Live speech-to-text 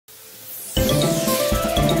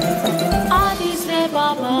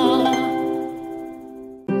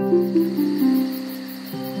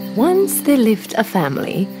Once there lived a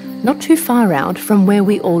family not too far out from where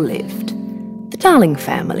we all lived. The Darling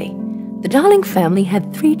family. The Darling family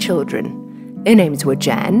had 3 children. Their names were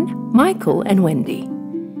Jan, Michael and Wendy.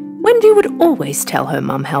 Wendy would always tell her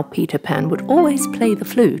mum how Peter Pan would always play the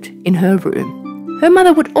flute in her room. Her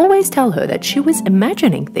mother would always tell her that she was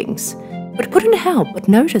imagining things, but couldn't help but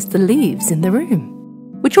notice the leaves in the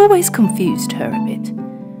room, which always confused her a bit.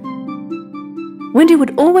 Wendy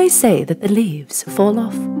would always say that the leaves fall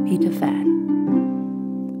off Peter Pan.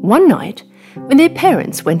 One night, when their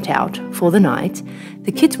parents went out for the night,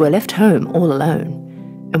 the kids were left home all alone,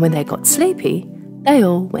 and when they got sleepy, they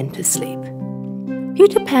all went to sleep.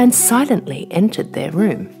 Peter Pan silently entered their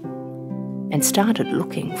room and started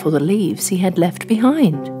looking for the leaves he had left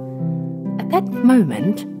behind. At that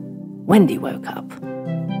moment, Wendy woke up.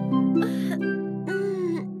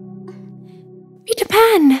 Peter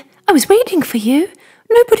Pan, I was waiting for you.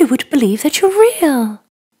 Nobody would believe that you're real.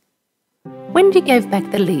 Wendy gave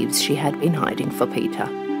back the leaves she had been hiding for Peter.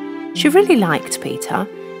 She really liked Peter,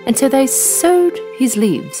 and so they sewed his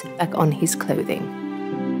leaves back on his clothing.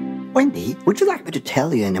 Wendy, would you like me to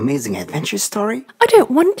tell you an amazing adventure story? I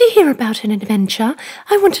don't want to hear about an adventure.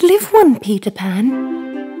 I want to live one, Peter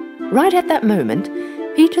Pan. Right at that moment,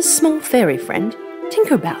 Peter's small fairy friend,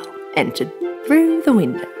 Tinker Bell, entered through the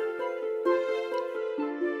window.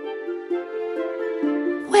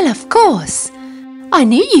 Well, of course. I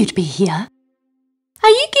knew you'd be here. Are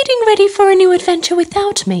you getting ready for a new adventure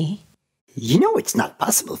without me? You know it's not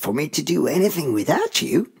possible for me to do anything without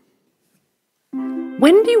you.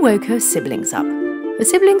 Wendy woke her siblings up. Her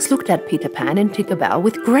siblings looked at Peter Pan and Tinker Bell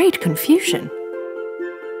with great confusion.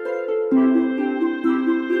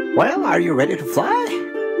 Well, are you ready to fly?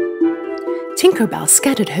 Tinker Bell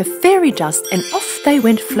scattered her fairy dust and off they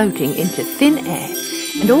went floating into thin air,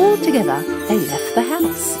 and all together they left the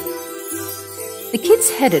house. The kids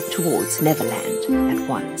headed towards Neverland at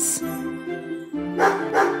once.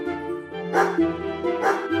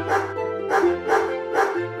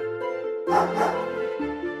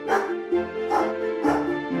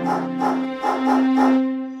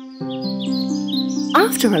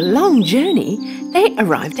 After a long journey, they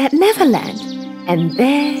arrived at Neverland, and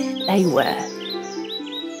there they were.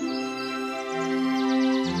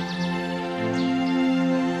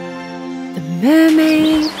 The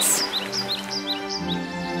mermaids,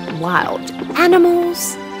 wild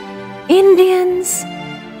animals, Indians,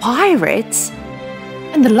 pirates,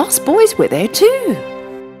 and the lost boys were there too.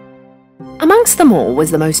 Amongst them all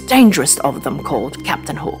was the most dangerous of them, called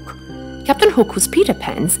Captain Hook. Captain Hook was Peter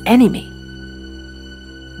Pan's enemy.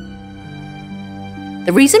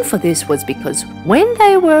 The reason for this was because when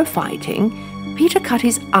they were fighting, Peter cut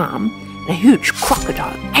his arm and a huge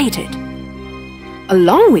crocodile ate it.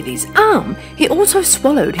 Along with his arm, he also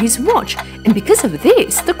swallowed his watch, and because of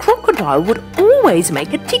this, the crocodile would always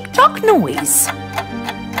make a tick-tock noise.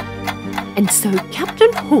 And so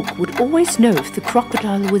Captain Hook would always know if the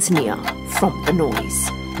crocodile was near from the noise.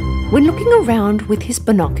 When looking around with his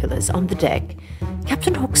binoculars on the deck,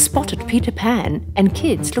 Captain Hook spotted Peter Pan and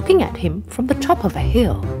kids looking at him from the top of a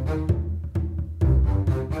hill.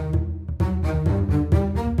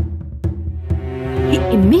 He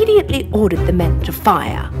immediately ordered the men to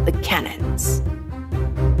fire the cannons.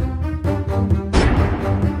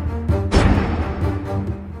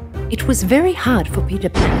 It was very hard for Peter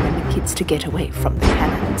Pan and the kids to get away from the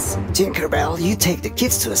cannons. Tinkerbell, you take the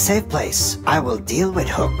kids to a safe place. I will deal with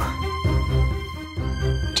Hook.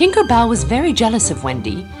 Tinker Bell was very jealous of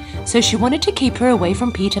Wendy, so she wanted to keep her away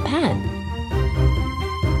from Peter Pan.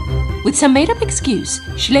 With some made-up excuse,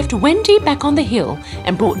 she left Wendy back on the hill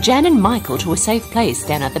and brought Jan and Michael to a safe place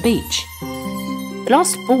down at the beach. The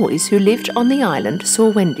lost boys who lived on the island saw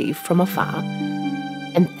Wendy from afar,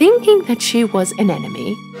 and thinking that she was an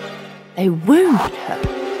enemy, they wounded her.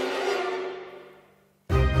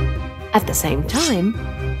 At the same time,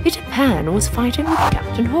 Peter Pan was fighting with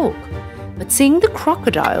Captain Hook, but seeing the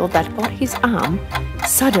crocodile that got his arm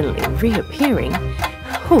suddenly reappearing,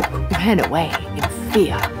 Hook ran away in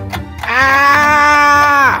fear.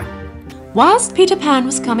 Ah! Whilst Peter Pan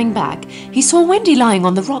was coming back, he saw Wendy lying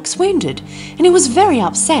on the rocks wounded, and he was very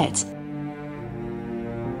upset.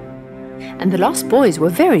 And the lost boys were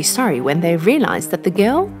very sorry when they realized that the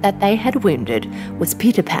girl that they had wounded was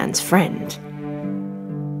Peter Pan's friend.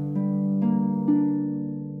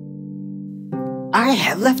 I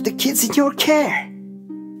have left the kids in your care.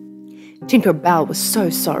 Tinker Bell was so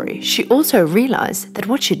sorry. She also realized that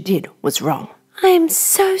what she did was wrong. I am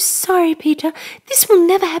so sorry, Peter. This will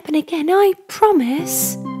never happen again, I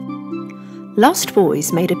promise. Lost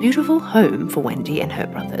boys made a beautiful home for Wendy and her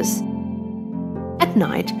brothers. At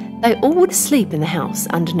night, they all would sleep in the house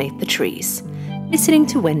underneath the trees, listening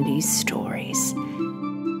to Wendy's stories.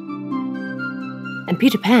 And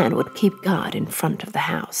Peter Pan would keep guard in front of the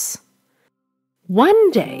house.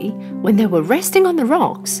 One day, when they were resting on the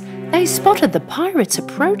rocks, they spotted the pirates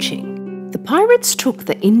approaching. The pirates took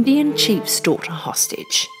the Indian chief's daughter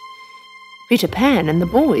hostage. Peter Pan and the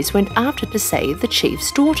boys went after to save the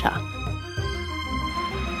chief's daughter.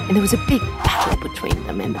 And there was a big battle between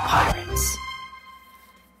them and the pirates.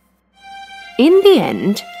 In the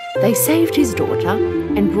end, they saved his daughter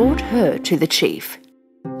and brought her to the chief.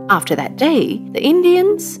 After that day, the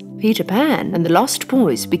Indians, Peter Pan, and the lost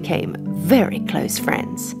boys became very close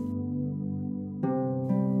friends.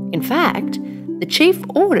 In fact, the chief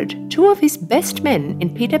ordered 2 of his best men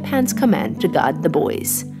in Peter Pan's command to guard the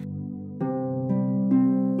boys.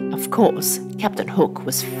 Of course, Captain Hook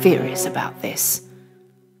was furious about this.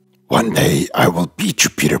 One day I will beat you,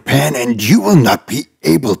 Peter Pan, and you will not be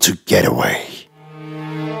able to get away.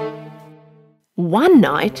 One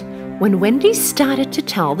night, when Wendy started to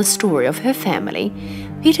tell the story of her family,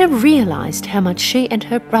 Peter realized how much she and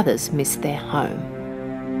her brothers missed their home.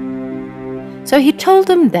 So he told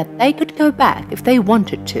them that they could go back if they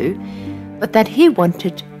wanted to, but that he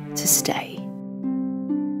wanted to stay.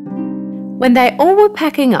 When they all were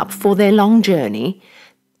packing up for their long journey,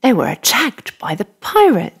 they were attacked by the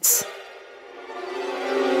pirates.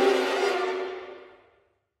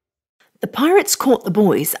 The pirates caught the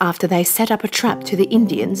boys after they set up a trap to the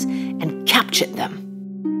Indians and captured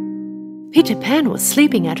them. Peter Pan was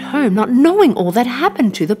sleeping at home, not knowing all that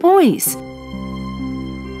happened to the boys.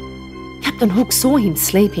 Captain Hook saw him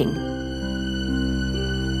sleeping,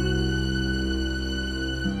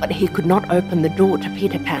 but he could not open the door to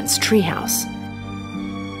Peter Pan's treehouse.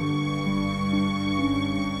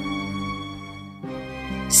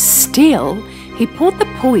 Still, he poured the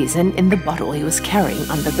poison in the bottle he was carrying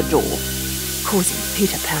under the door, causing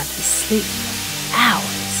Peter Pan to sleep for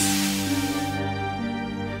hours.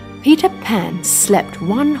 Peter Pan slept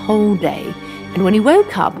one whole day, and when he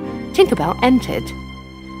woke up, Tinkerbell entered.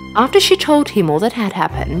 After she told him all that had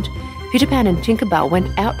happened, Peter Pan and Tinkerbell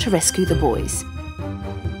went out to rescue the boys.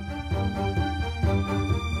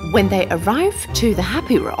 When they arrived to the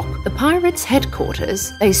Happy Rock, the pirates'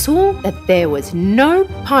 headquarters, they saw that there was no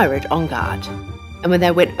pirate on guard. And when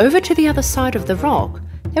they went over to the other side of the rock,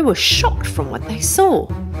 they were shocked from what they saw.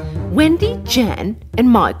 Wendy, Jan, and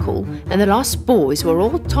Michael and the lost boys were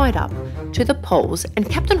all tied up to the poles, and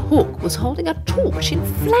Captain Hook was holding a torch in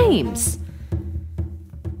flames.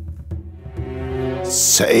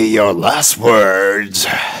 Say your last words.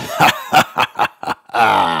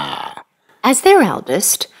 As their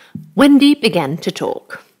eldest, Wendy began to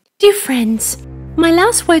talk. Dear friends, my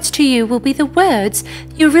last words to you will be the words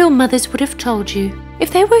your real mothers would have told you.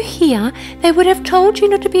 If they were here, they would have told you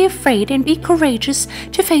not to be afraid and be courageous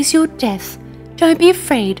to face your death. Don't be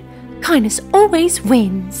afraid. Kindness always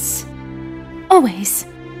wins. Always.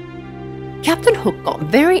 Captain Hook got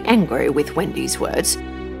very angry with Wendy's words,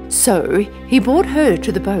 so he brought her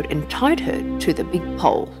to the boat and tied her to the big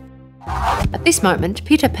pole. At this moment,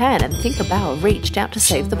 Peter Pan and Tinkerbell reached out to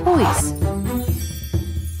save the boys.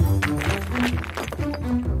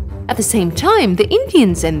 At the same time, the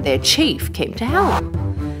Indians and their chief came to help.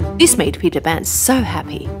 This made Peter Pan so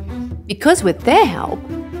happy, because with their help,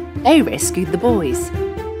 they rescued the boys.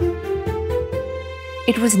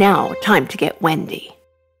 It was now time to get Wendy.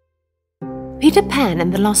 Peter Pan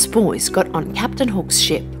and the lost boys got on Captain Hook's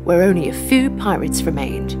ship, where only a few pirates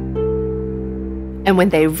remained. And when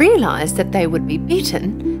they realized that they would be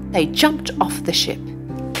beaten, they jumped off the ship.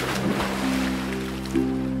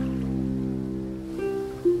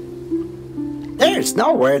 There's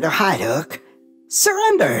nowhere to hide, Hook.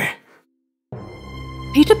 Surrender!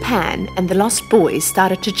 Peter Pan and the lost boys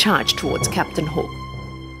started to charge towards Captain Hook,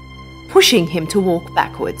 pushing him to walk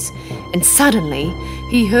backwards, and suddenly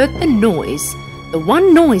he heard the noise, the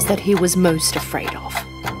one noise that he was most afraid of.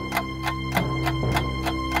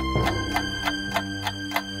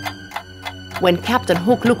 When Captain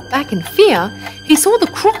Hook looked back in fear, he saw the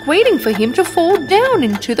croc waiting for him to fall down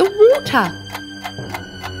into the water.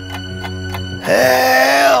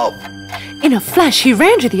 Help! In a flash, he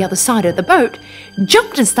ran to the other side of the boat,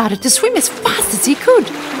 jumped and started to swim as fast as he could.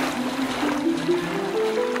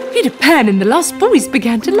 Peter Pan and the lost boys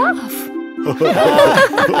began to laugh.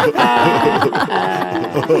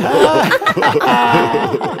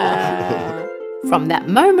 From that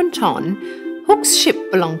moment on, Hook's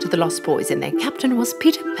ship belonged to the lost boys and their captain was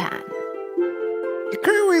Peter Pan. The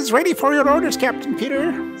crew is ready for your orders, Captain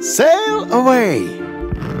Peter. Sail away!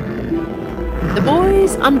 The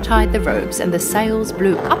boys untied the ropes and the sails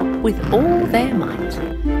blew up with all their might.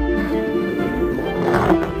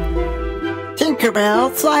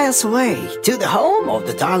 Tinkerbell, fly us away to the home of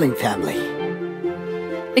the Darling family.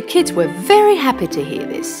 The kids were very happy to hear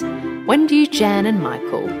this. Wendy, Jan and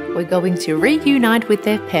Michael were going to reunite with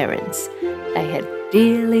their parents they had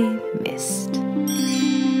dearly missed.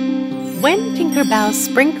 When Tinkerbell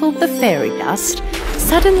sprinkled the fairy dust,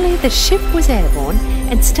 suddenly the ship was airborne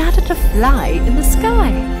and started to fly in the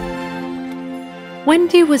sky.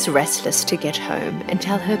 Wendy was restless to get home and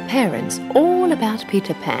tell her parents all about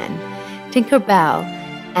Peter Pan, Tinkerbell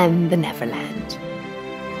and the Neverland.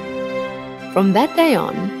 From that day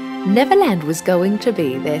on, Neverland was going to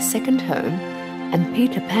be their second home and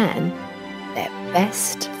Peter Pan their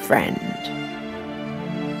best friend.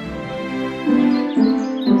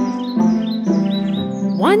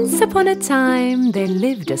 Once upon a time, there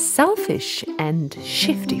lived a selfish and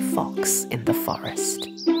shifty fox in the forest.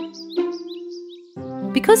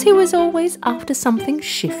 Because he was always after something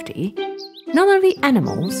shifty, none of the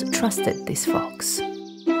animals trusted this fox.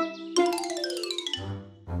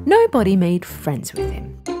 Nobody made friends with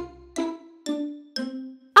him.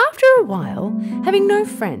 After a while, having no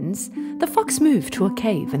friends, the fox moved to a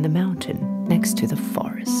cave in the mountain next to the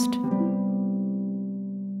forest.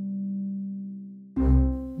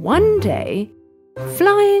 One day,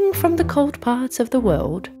 flying from the cold parts of the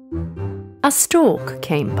world, a stork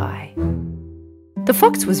came by. The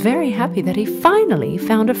fox was very happy that he finally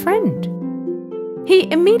found a friend.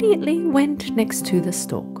 He immediately went next to the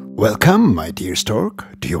stork. Welcome, my dear stork.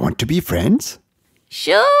 Do you want to be friends?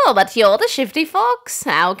 Sure, but you're the shifty fox.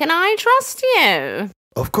 How can I trust you?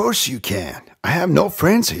 Of course you can. I have no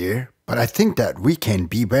friends here, but I think that we can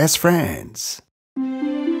be best friends.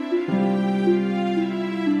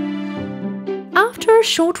 After a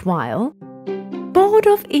short while, bored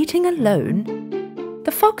of eating alone,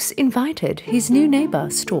 the fox invited his new neighbor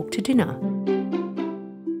Stork to dinner.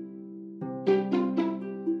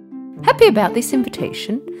 Happy about this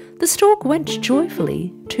invitation, the stork went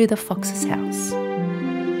joyfully to the fox's house.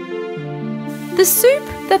 The soup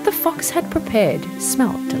that the fox had prepared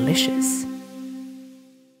smelled delicious.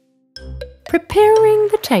 Preparing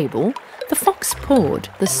the table, the fox poured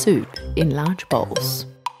the soup in large bowls.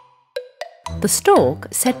 The stork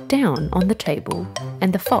sat down on the table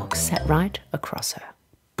and the fox sat right across her.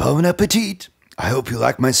 Bon appetit. I hope you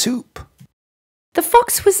like my soup. The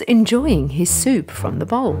fox was enjoying his soup from the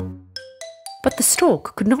bowl, but the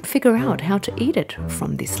stork could not figure out how to eat it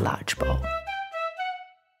from this large bowl.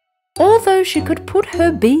 Although she could put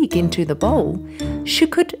her beak into the bowl, she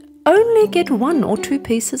could only get 1 or 2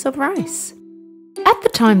 pieces of rice. At the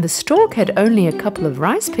time the stork had only a couple of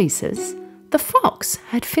rice pieces, the fox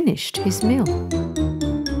had finished his meal.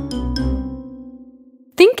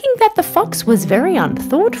 Thinking that the fox was very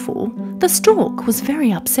unthoughtful, the stork was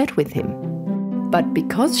very upset with him. But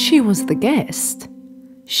because she was the guest,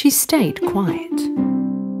 she stayed quiet.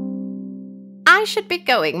 I should be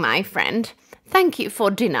going, my friend. Thank you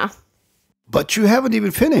for dinner. But you haven't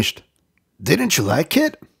even finished. Didn't you like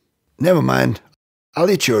it? Never mind. I'll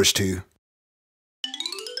eat yours too.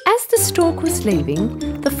 As the stork was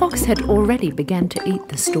leaving, the fox had already begun to eat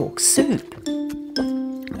the stork's soup.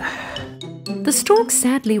 The stork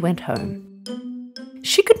sadly went home.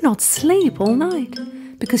 She could not sleep all night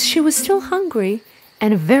because she was still hungry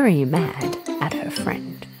and very mad at her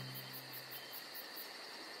friend.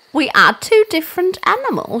 We are 2 different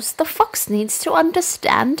animals. The fox needs to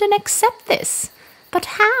understand and accept this. But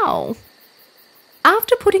how?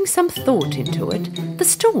 After putting some thought into it, the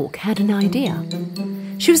stork had an idea.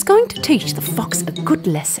 She was going to teach the fox a good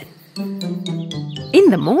lesson.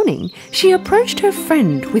 In the morning, she approached her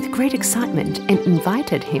friend with great excitement and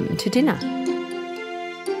invited him to dinner.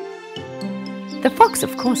 The fox,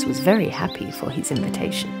 of course, was very happy for his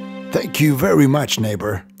invitation. Thank you very much,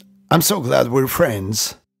 neighbor. I'm so glad we're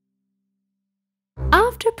friends.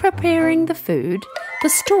 After preparing the food, the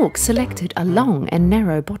stork selected a long and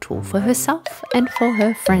narrow bottle for herself and for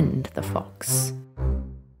her friend, the fox.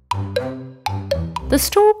 The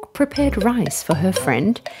stork prepared rice for her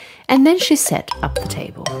friend, and then she set up the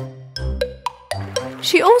table.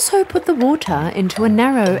 She also put the water into a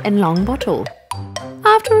narrow and long bottle.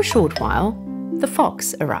 After a short while, the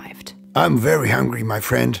fox arrived. I'm very hungry, my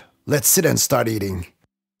friend. Let's sit and start eating.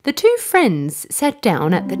 The 2 friends sat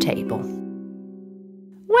down at the table.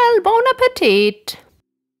 Well, bon appetit.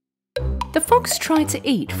 The fox tried to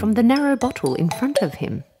eat from the narrow bottle in front of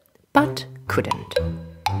him, but couldn't.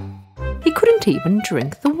 He couldn't even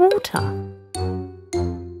drink the water.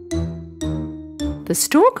 The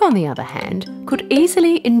stork, on the other hand, could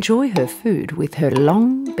easily enjoy her food with her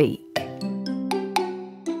long beak.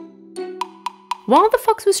 While the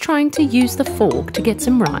fox was trying to use the fork to get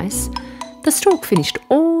some rice, the stork finished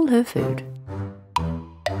all her food.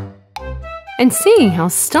 And seeing how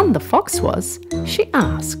stunned the fox was, she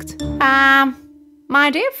asked, My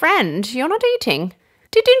dear friend, you're not eating.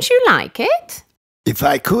 Didn't you like it? If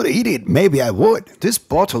I could eat it, maybe I would. This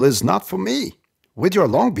bottle is not for me. With your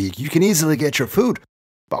long beak, you can easily get your food,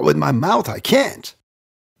 but with my mouth, I can't.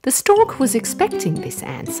 The stork was expecting this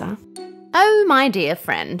answer. Oh, my dear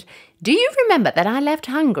friend, do you remember that I left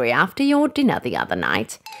hungry after your dinner the other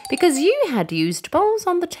night because you had used bowls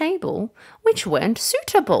on the table which weren't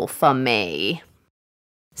suitable for me?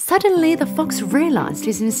 Suddenly, the fox realized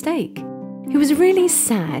his mistake. He was really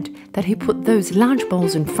sad that he put those large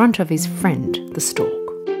bowls in front of his friend, the stork.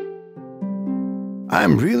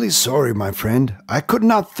 I'm really sorry, my friend. I could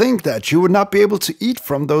not think that you would not be able to eat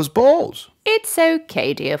from those bowls. It's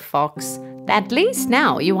okay, dear fox. At least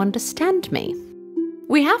now you understand me.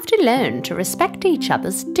 We have to learn to respect each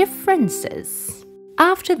other's differences.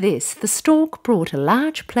 After this, the stork brought a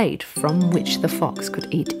large plate from which the fox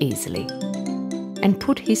could eat easily and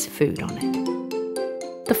put his food on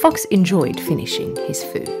it. The fox enjoyed finishing his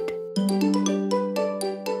food.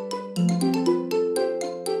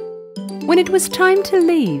 When it was time to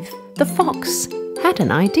leave, the fox had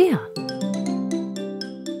an idea.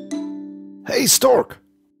 Hey, stork,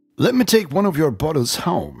 let me take one of your bottles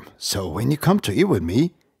home, so when you come to eat with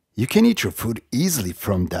me, you can eat your food easily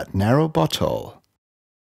from that narrow bottle.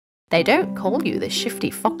 They don't call you the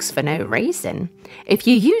shifty fox for no reason. If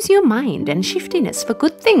you use your mind and shiftiness for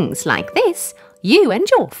good things like this, you and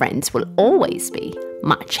your friends will always be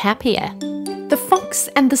much happier. The fox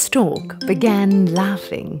and the stork began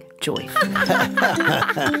laughing joyfully.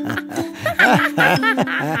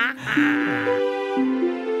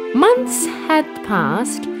 Months had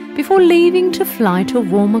passed. Before leaving to fly to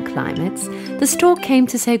warmer climates, the stork came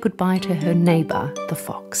to say goodbye to her neighbour, the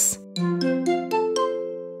fox.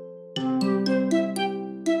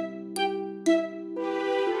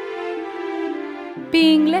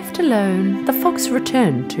 Being left alone, the fox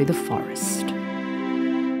returned to the forest.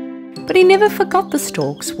 But he never forgot the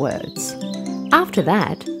stork's words. After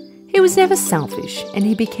that, he was never selfish and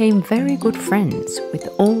he became very good friends with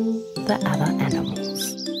all the other animals.